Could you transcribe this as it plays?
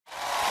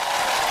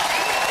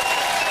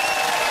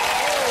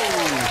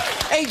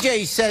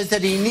AJ says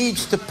that he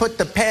needs to put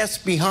the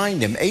past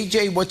behind him.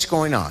 AJ, what's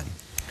going on?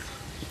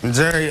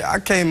 Jerry,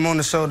 I came on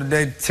the show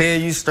today to tell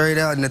you straight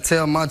out and to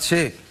tell my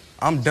chick,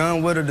 I'm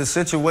done with her. The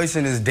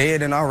situation is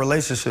dead in our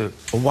relationship.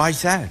 Well,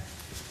 why's that?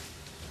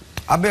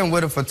 I've been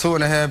with her for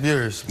 2.5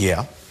 years.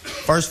 Yeah.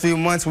 First few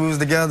months we was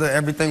together,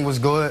 everything was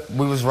good.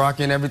 We was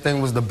rocking,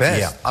 everything was the best.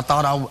 Yeah. I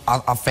thought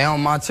I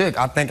found my chick.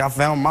 I think I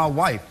found my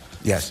wife.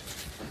 Yes.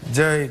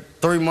 Jerry,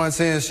 3 months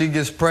in, she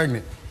gets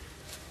pregnant.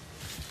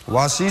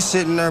 While she's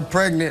sitting there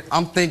pregnant,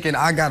 I'm thinking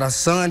I got a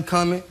son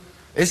coming.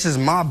 This is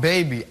my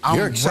baby.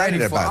 You're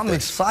excited about this. I'm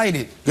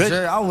excited. Good.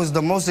 Jerry, I was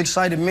the most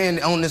excited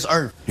man on this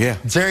earth. Yeah.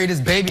 Jerry, this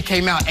baby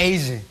came out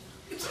Asian.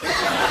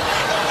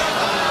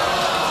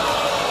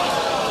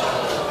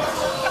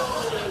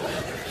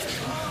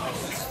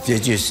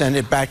 Did you send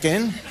it back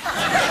in?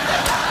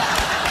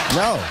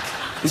 No.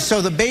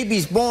 So the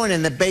baby's born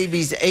and the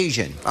baby's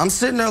Asian. I'm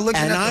sitting there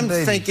looking and at the baby.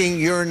 I'm thinking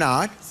you're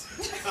not.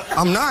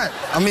 I'm not.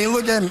 I mean,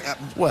 look at me.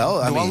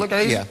 Well, Do I look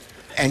Asian? Yeah.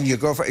 And your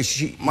girlfriend,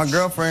 my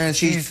girlfriend,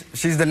 she's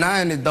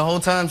denying it the whole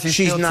time. She's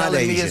still not telling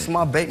Asian. me it's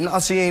my baby. No,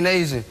 she ain't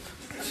Asian.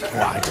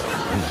 Why?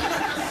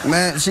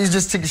 Man, she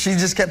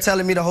just kept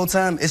telling me the whole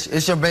time,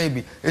 it's your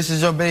baby. This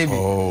is your baby.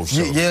 Oh,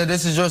 so. Yeah,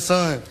 this is your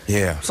son.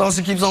 Yeah. So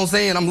she keeps on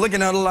saying. I'm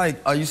looking at her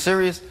like, are you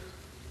serious?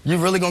 You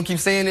really gonna keep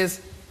saying this?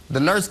 The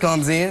nurse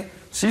comes in.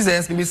 She's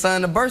asking me to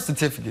sign the birth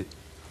certificate.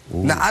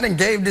 Ooh. Now, I done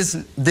gave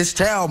this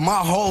child my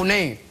whole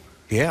name.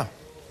 Yeah.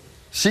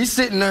 She's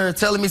sitting there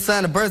telling me to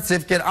sign the birth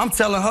certificate. I'm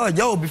telling her,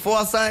 yo, before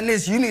I sign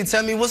this, you need to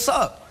tell me what's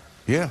up.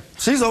 Yeah.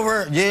 She's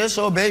over, yeah, it's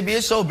your baby,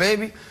 it's your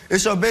baby,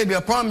 it's your baby. I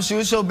promise you,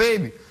 it's your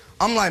baby.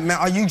 I'm like, man,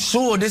 are you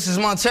sure this is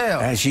my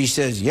child? And she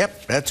says,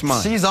 yep, that's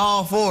mine. She's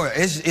all for it.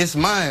 It's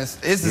mine.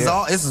 This is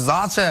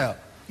our child.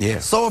 Yeah.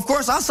 So, of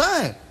course, I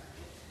signed.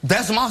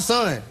 That's my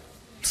son.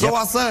 So Yep.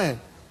 I signed.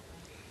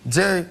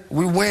 Jerry,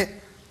 we went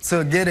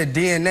to get a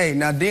DNA.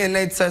 Now,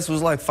 DNA test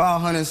was like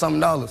 $500 and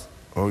something.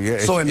 Oh, yeah.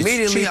 So it's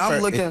immediately cheaper.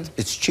 I'm looking.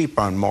 It's cheap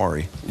on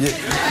Maury. Yeah.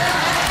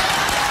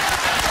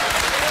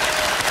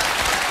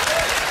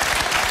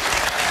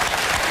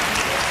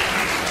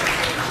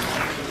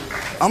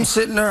 I'm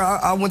sitting there.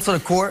 I went to the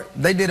court.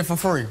 They did it for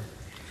free.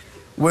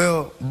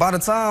 Well, by the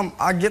time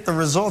I get the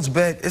results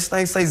back, this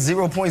thing says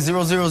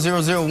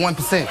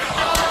 0.00001%.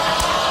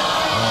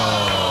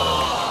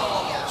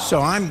 So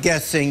I'm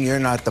guessing you're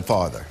not the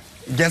father.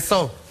 Guess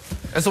so.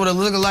 That's what it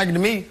looked like to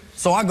me.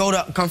 So I go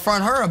to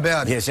confront her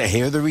about it. Yes, I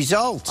hear the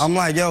results. I'm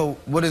like, yo,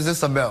 what is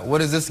this about?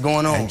 What is this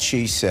going on? And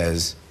she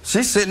says...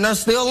 She's sitting there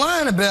still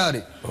lying about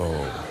it.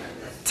 Oh.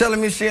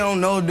 Telling me she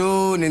don't know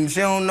dude and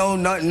she don't know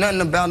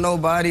nothing about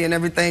nobody and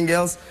everything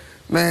else.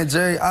 Man,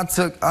 Jerry, I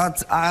took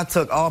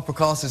all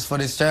precautions for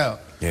this child.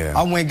 Yeah.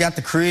 I went and got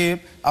the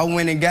crib. I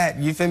went and got,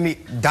 you feel me,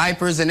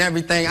 diapers and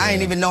everything. Yeah. I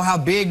didn't even know how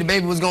big the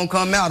baby was gonna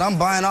come out. I'm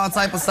buying all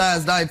type of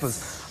size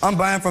diapers. I'm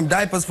buying from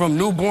diapers from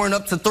newborn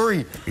up to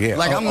 3. Yeah.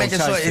 Like I'm making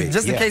sure,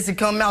 just in case he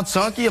come out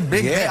chunky or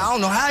big, I don't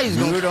know how he's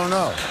gonna. You don't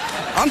know.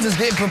 I'm just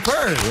getting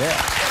prepared. Yeah.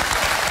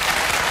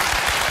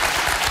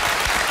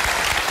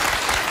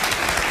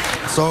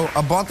 So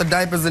I bought the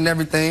diapers and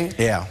everything.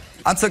 Yeah.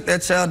 I took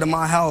that child to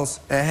my house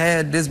and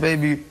had this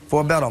baby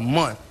for about a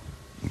month.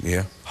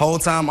 Yeah. Whole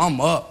time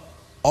I'm up,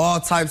 all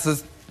types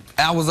of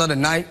hours of the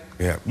night.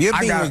 Yeah. You're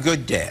being a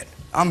good dad.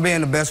 I'm being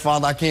the best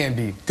father I can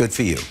be. Good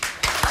for you.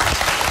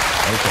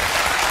 Okay.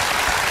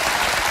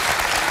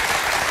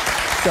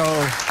 So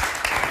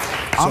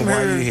I'm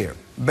why are you here?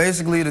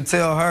 Basically to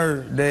tell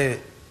her that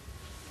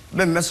I've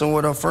been messing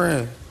with her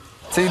friend,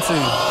 TT.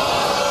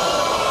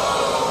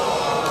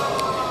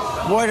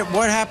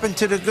 What happened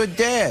to the good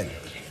dad?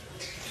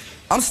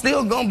 I'm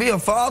still gonna be a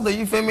father,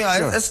 you feel me?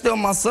 Sure. That's still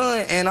my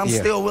son, and I'm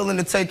still willing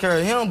to take care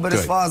of him. But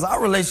as far as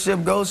our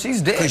relationship goes,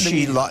 she's dead. Because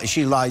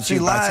she lied to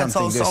you about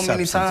something so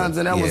many times,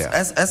 and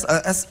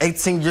that's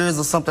 18 years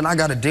or something I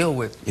got to deal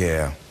with.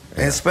 Yeah.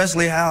 And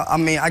especially how, I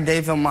mean, I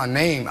gave him my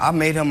name. I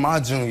made him my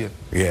junior.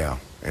 Yeah,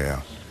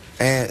 yeah.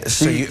 And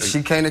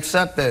she can't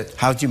accept that.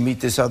 How'd you meet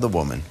this other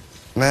woman?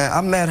 Man,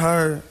 I met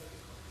her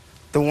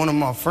through one of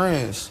my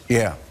friends.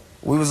 Yeah.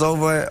 We was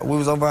over at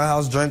our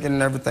house drinking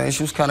and everything.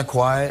 She was kind of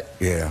quiet.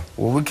 Yeah.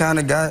 Well, we kind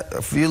of got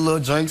a few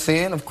little drinks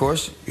in, of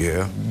course.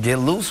 Yeah. Get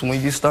loose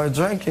when you start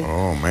drinking.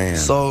 Oh, man.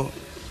 So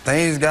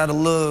things got a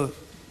little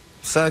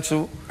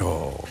sexual.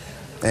 Oh.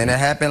 And it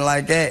happened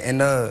like that.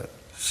 And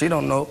she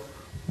don't know,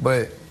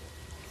 but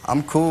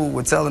I'm cool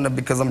with telling her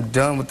because I'm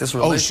done with this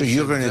relationship. Oh, so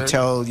you're going to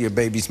tell your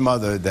baby's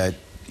mother that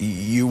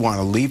you want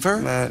to leave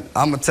her? Man,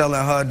 I'm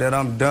telling her that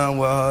I'm done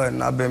with her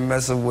and I've been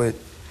messing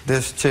with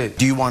this chick.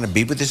 Do you want to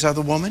be with this other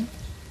woman?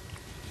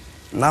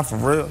 Not for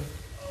real.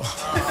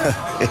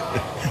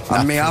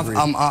 I mean,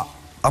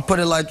 I put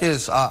it like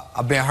this.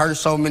 I've been hurt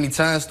so many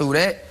times through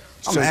that.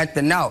 I'm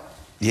acting out.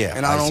 Yeah,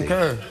 and I don't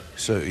care.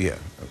 So, yeah.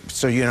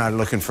 So you're not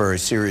looking for a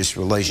serious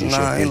relationship?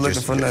 No, I ain't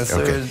looking for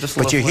nothing serious. Just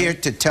but you're here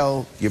to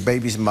tell your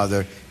baby's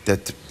mother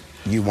that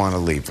you want to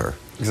leave her.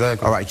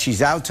 Exactly. All right,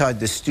 she's outside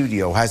the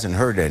studio, hasn't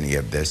heard any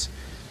of this,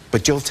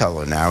 but you'll tell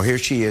her now. Here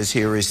she is.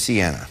 Here is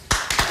Sienna.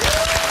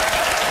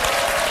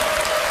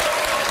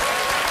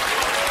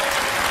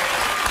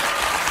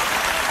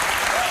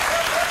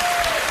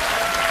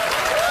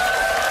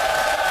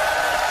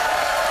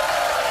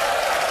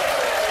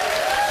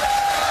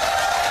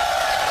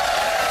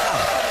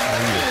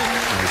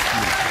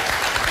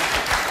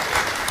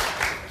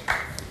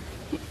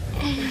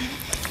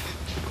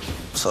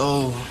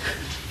 So,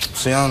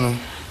 Sienna,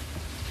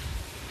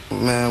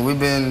 man, we've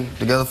been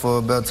together for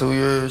about 2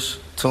 years,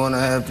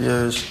 2.5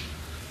 years.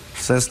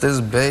 Since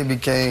this baby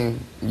came,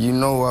 you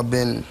know I've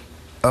been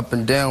up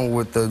and down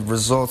with the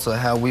results of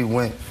how we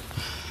went.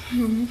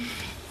 Mm-hmm.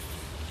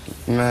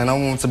 Man, I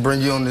want to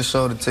bring you on this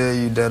show to tell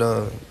you that,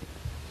 I've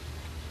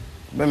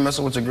been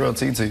messing with your girl,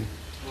 TT.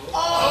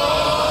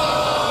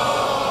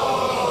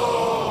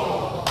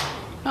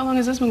 How long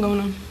has this been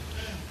going on?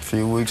 A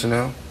few weeks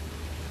now.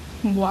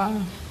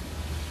 Wow.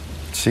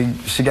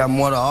 She got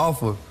more to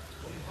offer.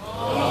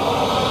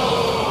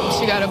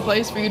 She got a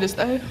place for you to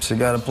stay? She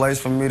got a place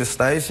for me to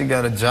stay. She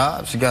got a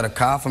job. She got a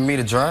car for me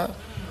to drive.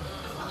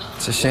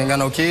 So she ain't got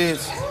no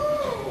kids.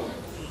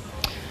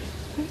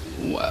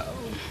 Wow.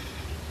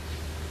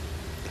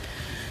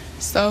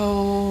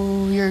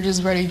 So you're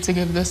just ready to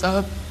give this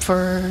up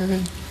for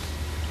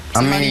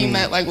somebody you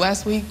met like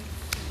last week?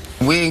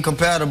 We ain't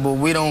compatible.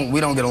 We don't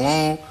get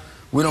along.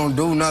 We don't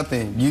do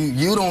nothing.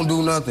 You don't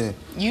do nothing.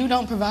 You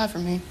don't provide for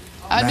me.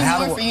 I do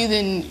more for you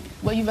than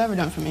what you've ever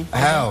done for me.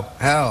 How?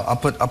 I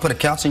put a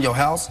couch in your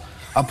house.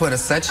 I put a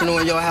sectional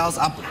in your house.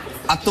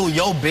 I threw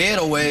your bed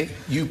away.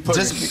 You put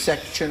a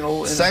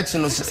sectional in?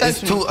 Sectional. It's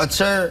a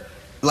chair,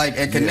 like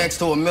it connects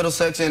to a middle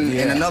section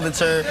and another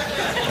chair.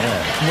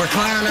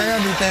 Recliner,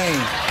 everything.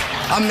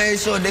 I made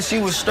sure that she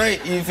was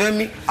straight, you feel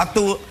me?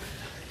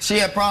 She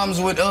had problems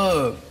with,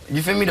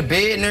 you feel me, the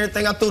bed and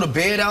everything. I threw the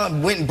bed out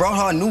and went and brought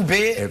her a new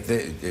bed.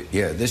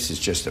 This is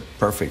just a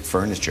perfect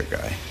furniture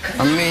guy.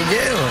 I mean,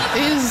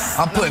 yeah.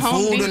 I put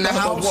food in the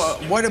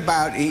house. What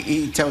about,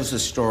 he tells a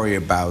story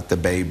about the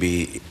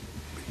baby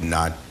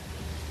not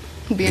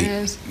being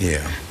his?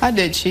 Yeah. I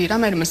did cheat. I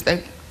made a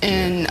mistake.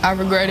 And I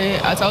regret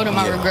it. I told him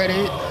I regret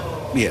it.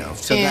 Yeah.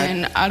 So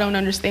I don't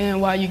understand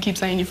why you keep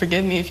saying you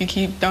forgive me if you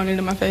keep throwing it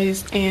in my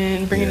face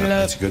and bringing it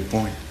up. That's a good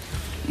point.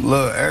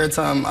 Look, every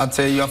time I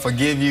tell you I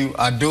forgive you,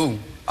 I do.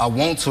 I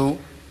want to,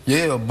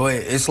 yeah, but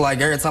it's like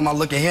every time I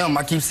look at him,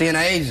 I keep seeing an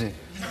Asian.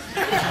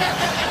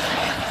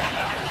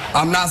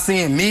 I'm not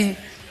seeing me,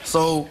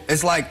 so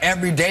it's like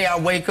every day I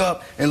wake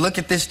up and look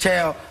at this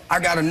child, I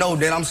gotta know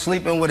that I'm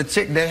sleeping with a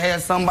chick that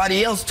has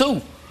somebody else too.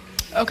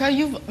 Okay,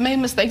 you've made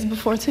mistakes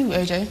before too,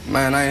 AJ.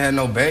 Man, I ain't had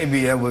no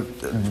baby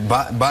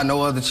by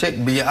no other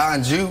chick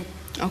beyond you.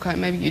 Okay,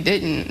 maybe you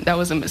didn't. That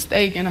was a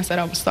mistake, and I said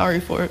I was sorry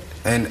for it.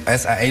 And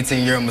that's an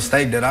 18-year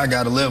mistake that I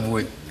gotta live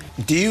with.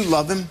 Do you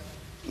love him?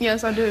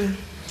 Yes, I do.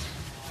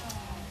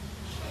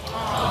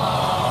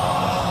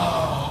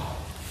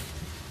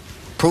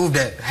 Prove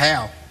that.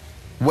 How?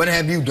 What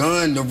have you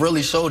done to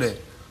really show that?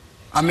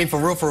 I mean, for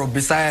real,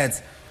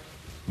 besides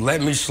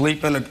let me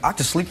sleep I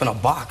could sleep in a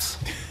box.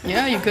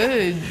 Yeah, you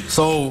could.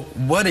 So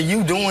what are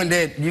you doing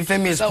that, you feel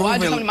me, is proving... So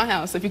why'd you come to my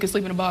house if you could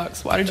sleep in a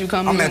box? Why did you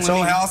come? I'm at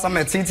your house, I'm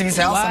at TT's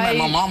house, I'm at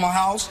my mama's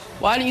house.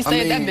 Why do you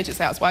stay at that bitch's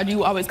house? Why do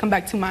you always come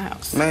back to my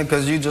house? Man,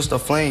 because you just a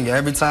fling.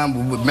 Every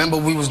time, remember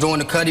we was doing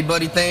the Cuddy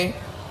Buddy thing?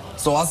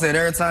 So I said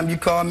every time you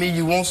call me,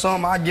 you want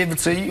something, I give it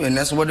to you, and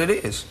that's what it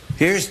is.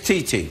 Here's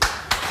TT.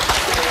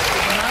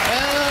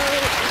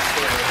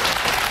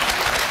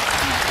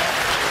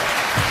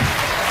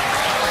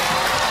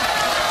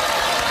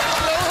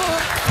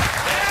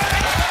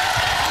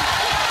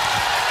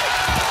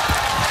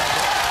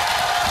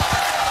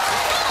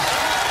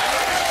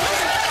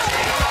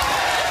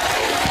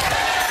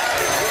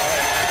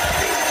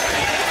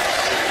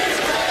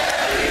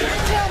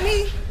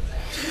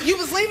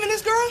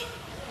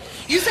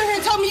 You sat here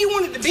and told me you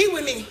wanted to be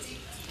with me.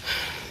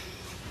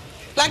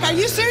 Like, are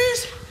you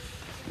serious?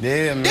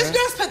 Yeah, man. This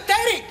girl's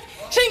pathetic.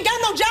 She ain't got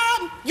no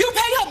job. You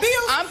pay her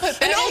bills. I'm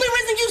pathetic. And the only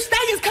reason you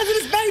stay is because of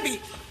this baby.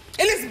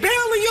 And it's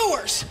barely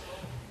yours.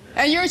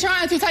 And you're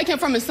trying to take him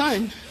from his son.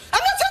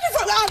 I'm not taking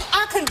from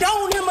I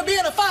condone him of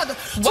being a father.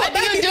 What do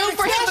you do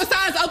for him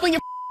besides open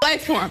your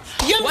legs for him?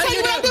 What do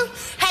you do?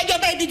 Have your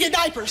baby get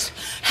diapers.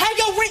 Have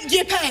your rent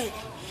get paid.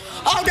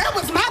 Oh, that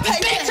was my paycheck.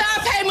 Bitch, I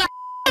pay my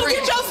rent.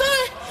 Get your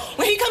son.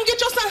 When he come get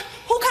your son,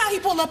 who car he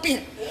pull up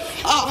in?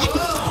 What's up?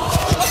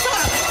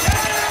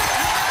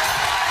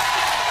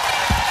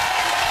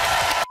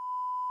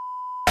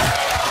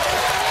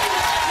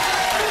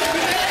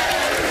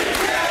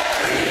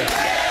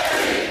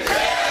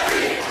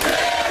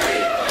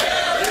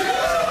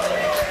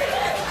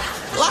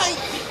 Like,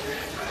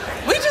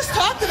 we just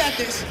talked about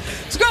this.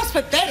 This girl's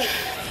pathetic.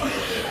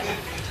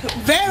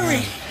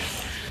 Very.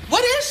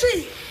 What is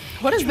she?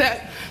 What is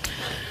that?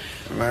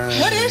 Man.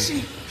 What is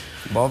she?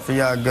 Both of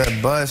y'all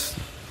good bust.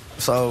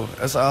 So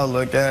that's all I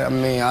look at. I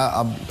mean,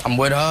 I'm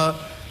with her.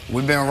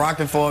 We've been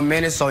rocking for a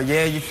minute, so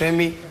yeah, you feel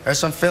me? There's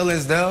some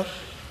feelings there,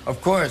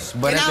 of course.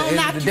 But at the end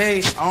of the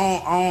day, I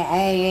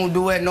don't want to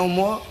do that no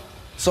more.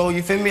 So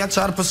you feel me? I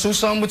try to pursue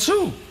something with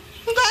you.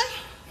 Okay.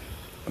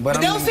 But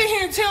don't sit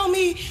here and tell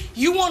me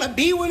you want to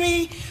be with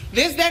me.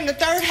 This, that, and the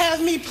third has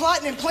me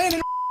plotting and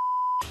planning.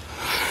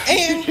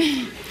 And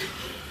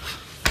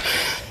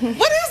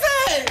what is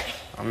that?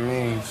 I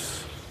mean,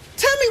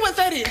 tell me what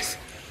that is.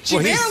 She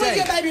barely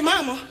your baby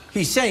mama.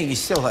 He's saying he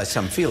still has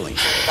some feelings.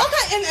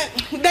 Okay,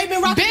 and they've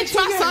been rocking. Bitch,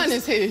 my son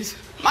is his.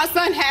 My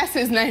son has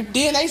his name.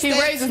 DNA he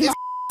raises my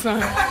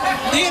son.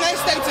 DNA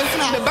states it's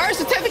not. The birth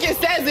certificate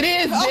says it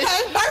is, bitch.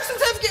 Okay, birth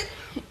certificate.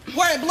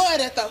 Where the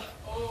blood at, though?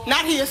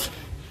 Not his.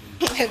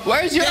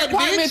 Where's your Dead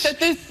apartment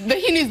bitch. that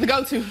he needs to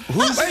go to?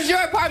 Where's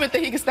your apartment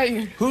that he can stay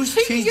in? Who's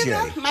He can get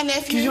TJ? up, my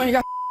nephew. You ain't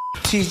got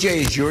TJ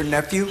is your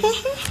nephew?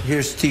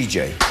 Here's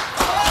TJ.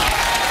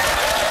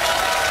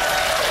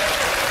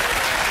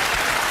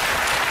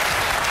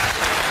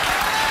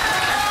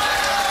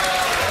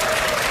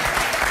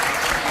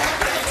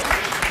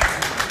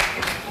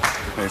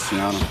 Hey,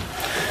 Sienna.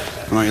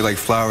 I know you like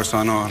flowers, so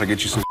I know how to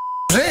get you some.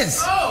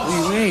 This? What do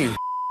you mean?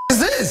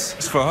 What's this?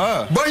 It's for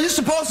her. Bro, you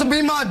supposed to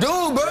be my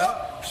dude, bro.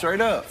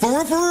 Straight up. For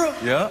real, for real?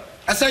 Yeah.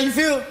 That's how you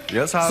feel? Yeah,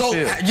 that's how I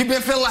feel. So, you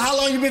been feeling, how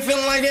long you been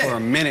feeling like that? For a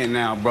minute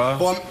now, bro.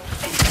 For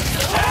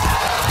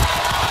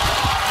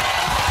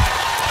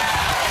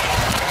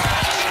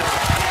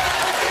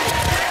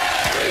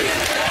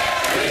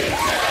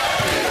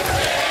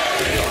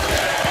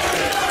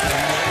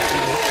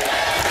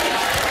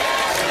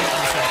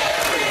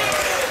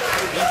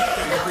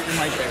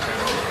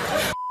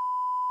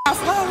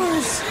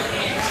Flowers.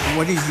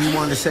 What did you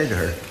want to say to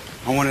her?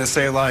 I wanted to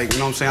say, like, you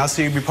know what I'm saying? I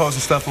see you be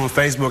posting stuff on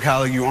Facebook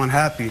how you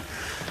unhappy.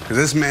 Because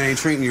this man ain't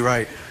treating you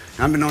right.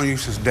 And I've been knowing you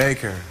since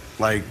daycare.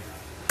 Like, you know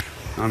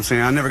what I'm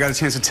saying? I never got a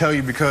chance to tell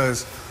you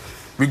because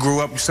we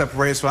grew up, we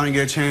separated, so I didn't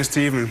get a chance to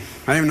I didn't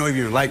even know if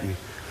you even liked me.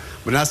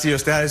 But now I see your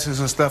statuses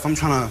and stuff, I'm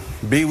trying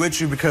to be with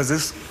you because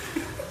this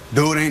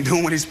dude ain't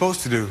doing what he's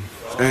supposed to do.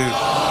 And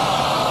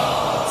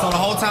so the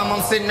whole time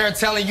I'm sitting there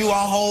telling you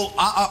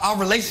our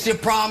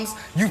relationship problems,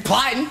 you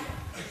plotting.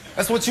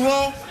 That's what you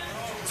want?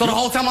 So the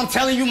whole time I'm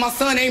telling you my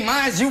son ain't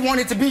mine, you want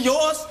it to be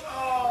yours?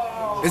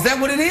 Is that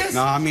what it is?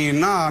 nah, I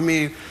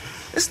mean,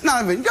 it's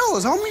not even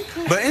yours, homie.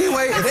 But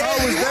anyway, if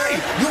I was there,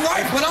 You're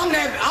right, but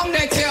I'm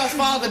that child's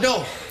father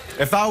though.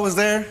 if I was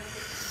there,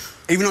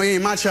 even though he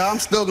ain't my child, I'm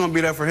still gonna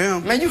be there for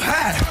him. Man, you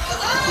hide.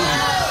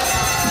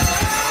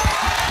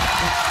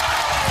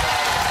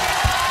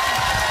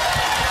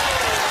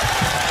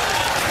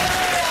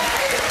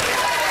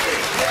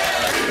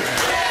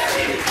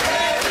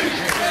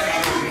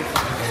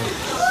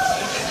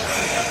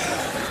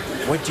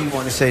 What do you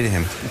want to say to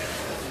him?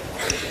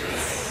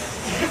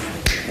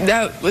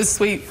 That was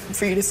sweet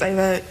for you to say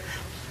that,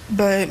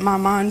 but my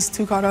mind's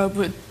too caught up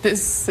with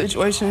this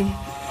situation.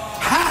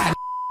 Hide.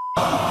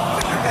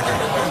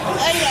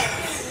 Hey,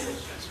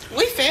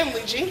 we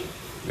family, G.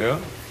 Yeah?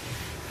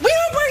 We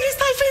don't bring these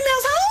type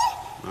females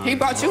home. He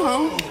brought you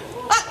home.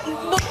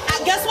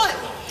 Guess what?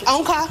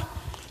 On car,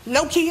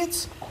 no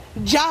kids,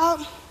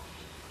 job,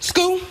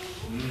 school.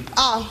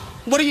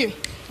 What are you?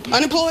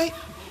 Unemployed?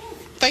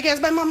 Fake ass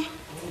baby mama?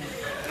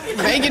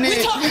 Making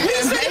it.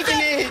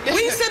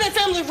 We sit at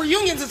family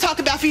reunions and talk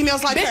about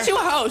females like Bitch, her. you a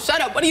hoe.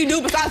 Shut up. What do you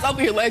do besides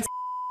open your legs?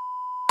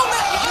 How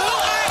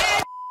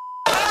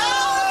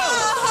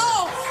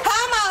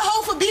am I a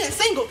hoe for being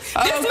single?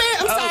 This man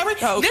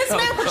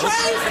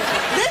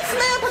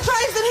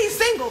portrays that he's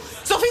single.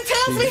 So if he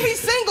tells me he's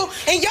single,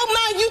 in your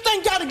mind you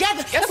think y'all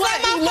together. Guess what?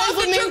 That's He not my fault lives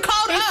with that me. you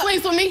called He up.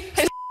 sleeps with me.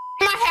 His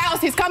in my house.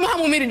 He's coming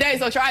home with me today,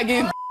 so try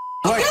again.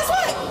 Guess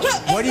what?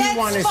 What do you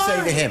want to That's say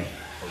to fine. him?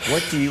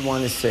 What do you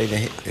want to say to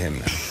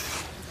him?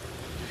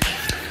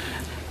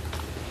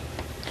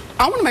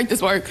 I want to make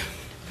this work.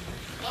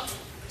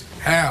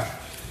 How?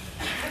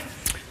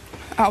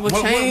 I will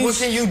change What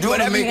can you do to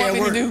whatever make you want that me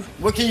work? to do.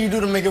 What can you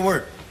do to make it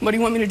work? What do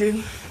you want me to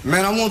do?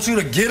 Man, I want you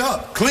to get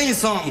up, clean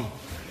something,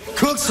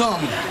 cook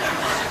something.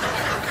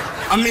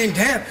 I mean,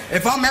 damn,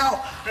 if I'm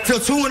out till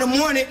 2 in the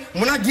morning,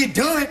 when I get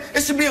done,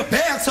 it should be a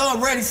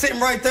bathtub ready sitting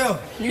right there.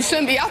 You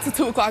shouldn't be out till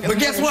 2 o'clock. But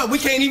guess what? We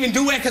can't even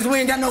do that because we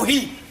ain't got no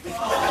heat.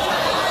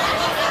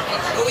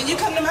 But when you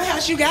come to my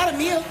house, you got a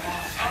meal.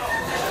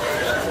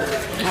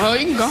 Oh,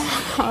 you can go.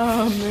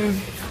 Oh, man.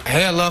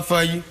 Had love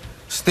for you.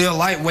 Still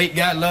lightweight,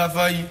 got love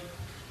for you.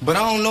 But I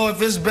don't know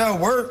if it's better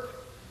work.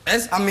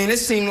 It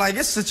seemed like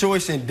this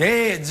situation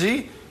dead,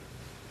 G.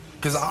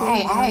 Because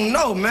I don't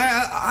know, man.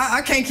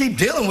 I can't keep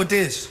dealing with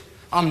this.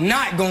 I'm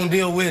not going to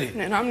deal with it.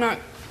 And I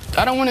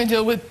don't want to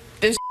deal with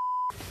this.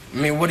 I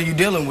mean, what are you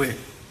dealing with?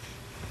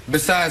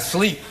 Besides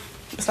sleep.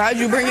 Besides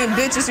you bringing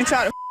bitches who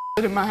try to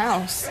in my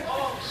house.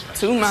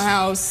 To my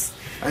house.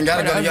 I ain't got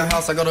to go to your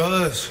house. I go to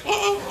hers.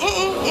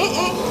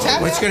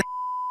 What's going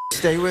to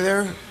stay with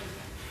her?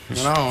 I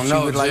don't She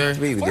know, would like Jerry. to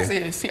be Of with course you.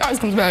 it is. He always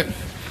comes back.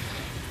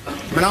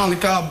 But only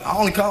time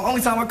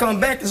I come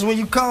back is when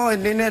you call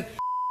and then that.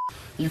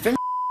 You feel me?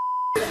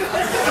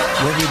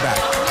 We'll be back.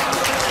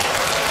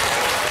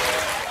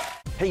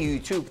 Hey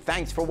YouTube,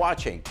 thanks for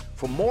watching.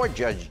 For more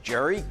Judge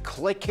Jerry,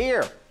 click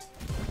here.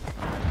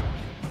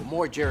 For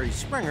more Jerry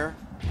Springer,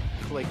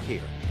 click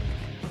here.